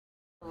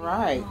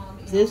Right,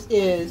 this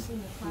is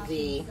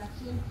the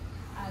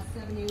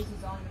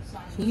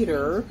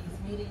heater.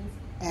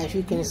 As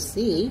you can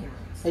see,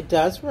 it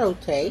does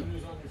rotate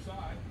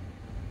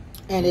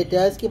and it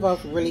does give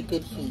off really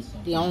good heat.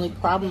 The only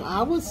problem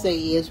I would say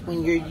is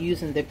when you're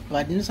using the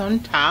buttons on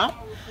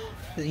top.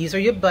 These are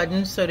your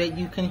buttons so that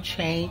you can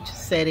change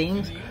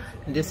settings.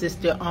 This is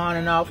the on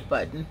and off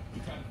button.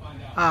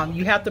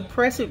 You have to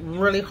press it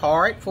really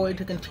hard for it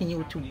to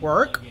continue to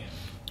work.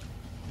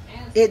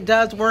 It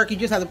does work, you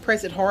just have to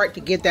press it hard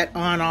to get that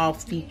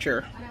on-off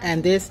feature.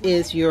 And this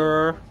is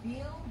your,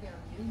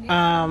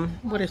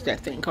 what is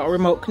that thing called?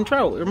 Remote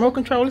control. The remote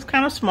control is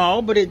kind of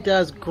small, but it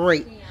does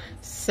great.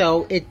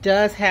 So it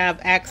does have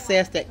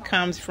access that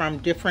comes from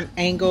different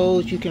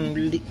angles. You can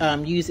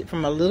use it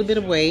from a little bit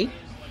away.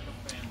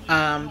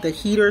 The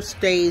heater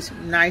stays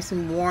nice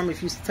and warm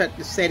if you set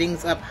the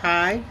settings up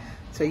high.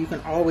 So you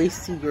can always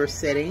see your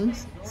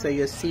settings. So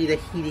you'll see the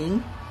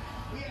heating.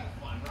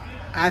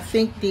 I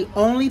think the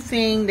only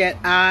thing that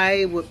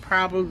I would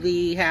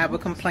probably have a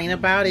complaint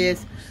about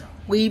is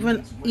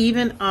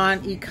even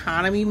on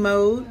economy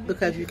mode,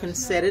 because you can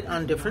set it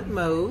on different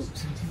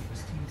modes.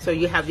 So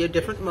you have your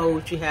different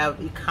modes. You have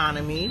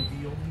economy,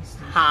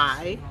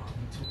 high,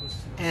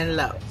 and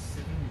low.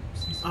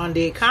 On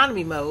the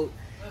economy mode,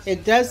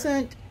 it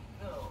doesn't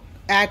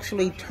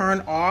actually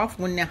turn off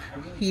when the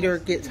heater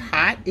gets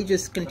hot. It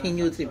just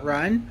continues to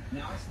run.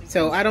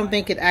 So I don't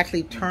think it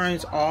actually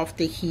turns off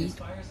the heat.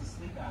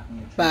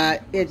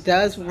 But it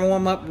does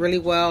warm up really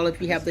well.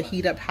 If you have the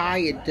heat up high,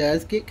 it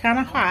does get kind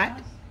of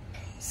hot.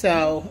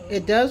 So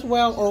it does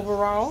well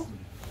overall.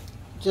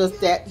 Just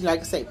that,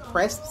 like I say,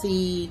 press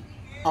the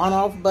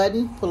on-off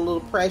button, put a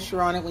little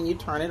pressure on it when you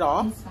turn it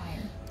off.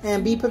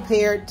 And be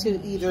prepared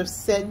to either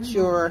set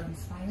your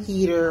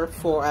heater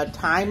for a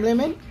time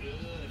limit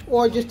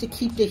or just to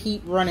keep the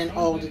heat running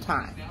all the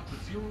time.